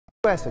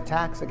U.S.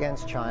 attacks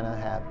against China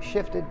have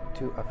shifted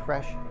to a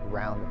fresh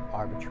round of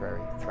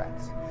arbitrary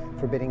threats,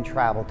 forbidding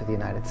travel to the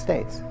United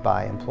States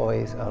by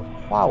employees of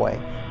Huawei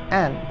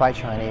and by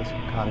Chinese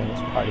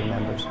Communist Party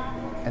members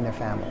and their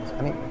families.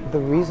 I mean, the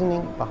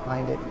reasoning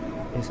behind it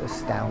is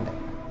astounding.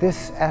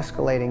 This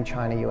escalating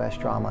China-U.S.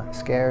 drama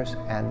scares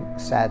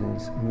and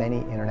saddens many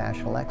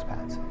international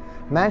expats.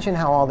 Imagine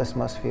how all this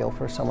must feel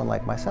for someone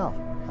like myself.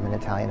 I'm an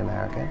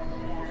Italian-American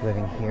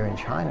living here in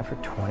China for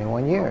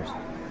 21 years.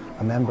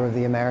 A member of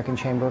the American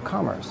Chamber of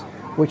Commerce,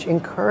 which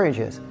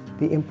encourages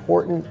the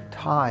important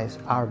ties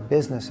our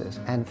businesses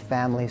and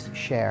families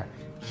share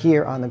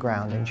here on the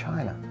ground in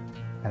China.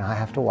 And I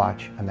have to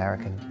watch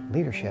American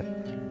leadership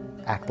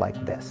act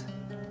like this.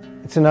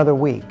 It's another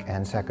week,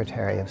 and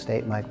Secretary of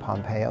State Mike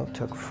Pompeo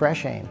took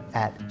fresh aim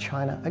at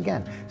China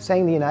again,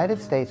 saying the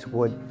United States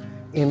would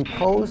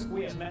impose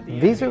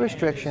visa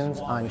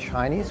restrictions on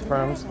Chinese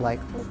firms like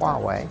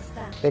Huawei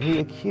that he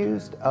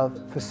accused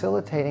of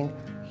facilitating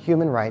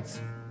human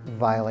rights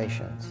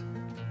violations.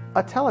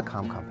 A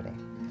telecom company.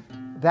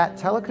 That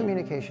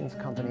telecommunications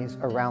companies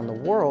around the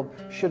world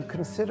should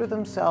consider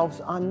themselves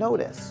on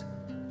notice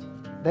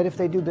that if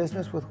they do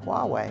business with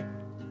Huawei,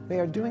 they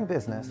are doing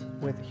business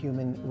with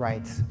human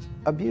rights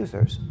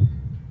abusers.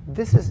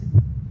 This is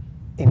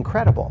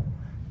incredible.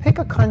 Pick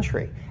a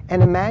country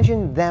and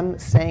imagine them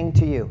saying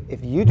to you,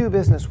 if you do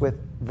business with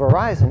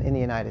Verizon in the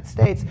United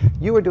States,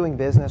 you are doing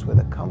business with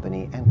a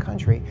company and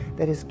country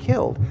that has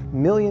killed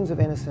millions of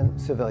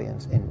innocent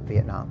civilians in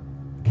Vietnam,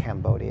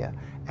 Cambodia,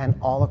 and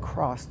all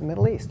across the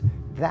Middle East.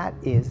 That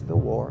is the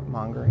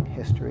warmongering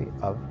history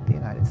of the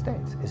United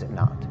States, is it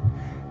not?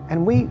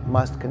 And we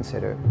must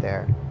consider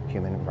their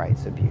human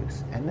rights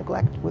abuse and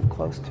neglect with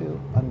close to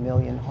 1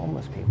 million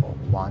homeless people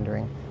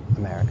wandering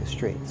America's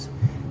streets.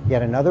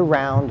 Yet another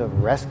round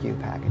of rescue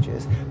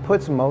packages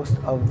puts most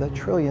of the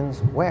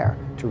trillions where?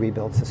 To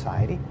rebuild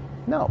society?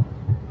 No.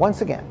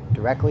 Once again,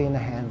 directly in the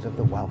hands of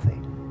the wealthy.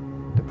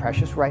 The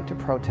precious right to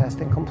protest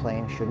and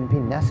complain shouldn't be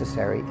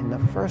necessary in the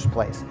first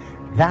place.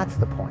 That's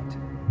the point.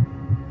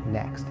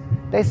 Next,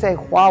 they say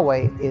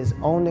Huawei is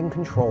owned and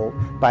controlled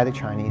by the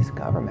Chinese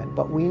government,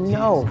 but we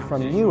know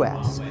from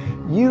US,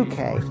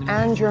 UK,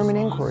 and German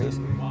inquiries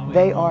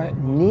they are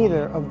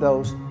neither of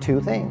those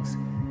two things.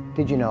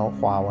 Did you know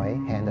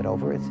Huawei handed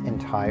over its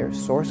entire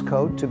source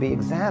code to be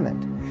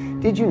examined?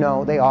 Did you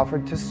know they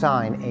offered to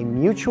sign a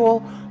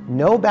mutual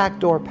no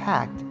backdoor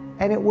pact,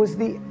 and it was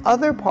the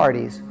other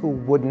parties who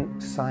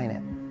wouldn't sign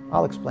it?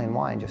 I'll explain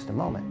why in just a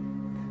moment.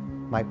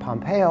 Mike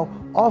Pompeo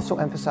also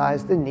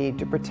emphasized the need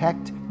to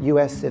protect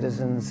U.S.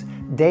 citizens'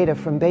 data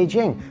from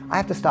Beijing. I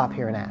have to stop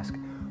here and ask,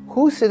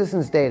 whose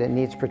citizens' data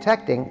needs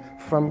protecting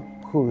from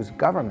whose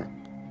government?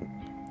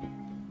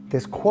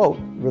 This quote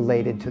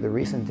related to the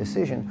recent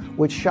decision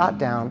which shot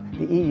down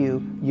the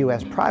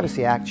EU-US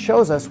Privacy Act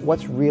shows us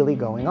what's really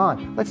going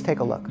on. Let's take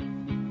a look.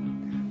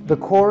 The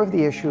core of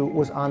the issue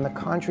was on the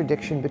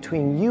contradiction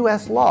between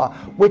U.S. law,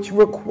 which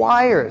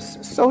requires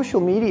social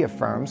media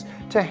firms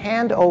to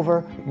hand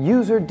over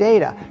user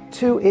data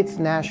to its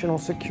national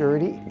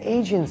security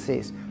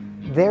agencies.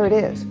 There it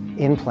is,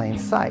 in plain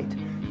sight.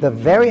 The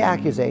very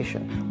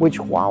accusation, which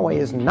Huawei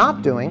is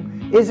not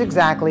doing, is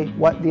exactly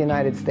what the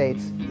United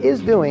States is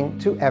doing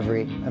to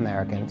every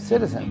American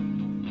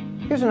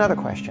citizen. Here's another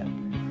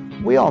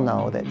question. We all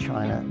know that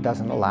China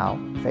doesn't allow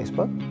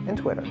Facebook and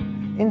Twitter,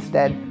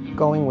 instead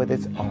going with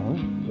its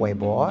own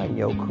Weibo and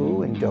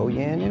Youku and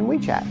Douyin and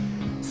WeChat.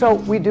 So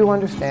we do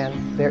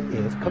understand there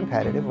is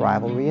competitive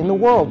rivalry in the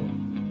world.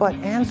 But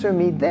answer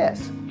me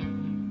this.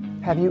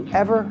 Have you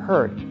ever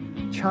heard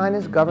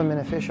China's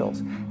government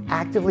officials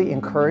actively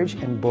encourage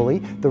and bully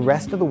the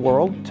rest of the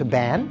world to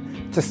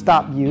ban, to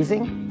stop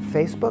using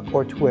Facebook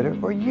or Twitter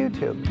or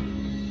YouTube?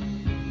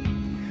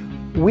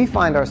 We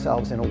find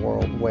ourselves in a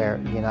world where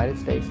the United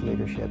States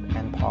leadership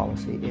and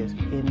policy is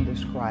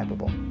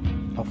indescribable.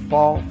 A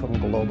fall from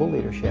global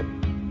leadership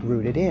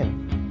rooted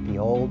in the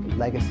old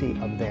legacy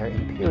of their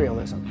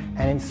imperialism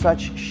and in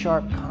such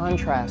sharp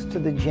contrast to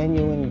the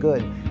genuine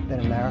good that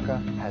America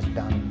has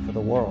done for the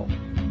world.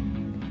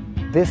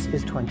 This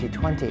is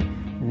 2020,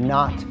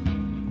 not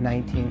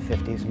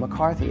 1950s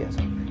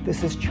McCarthyism.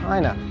 This is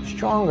China,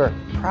 stronger,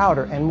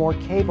 prouder, and more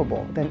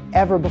capable than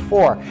ever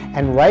before.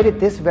 And right at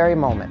this very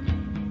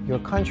moment, your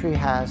country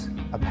has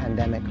a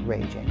pandemic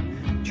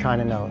raging.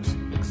 China knows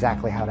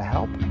exactly how to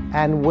help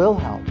and will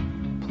help.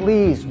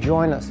 Please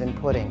join us in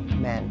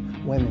putting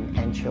men, women,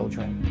 and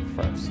children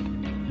first.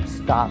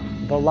 Stop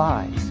the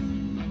lies.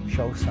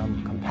 Show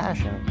some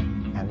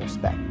compassion and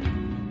respect.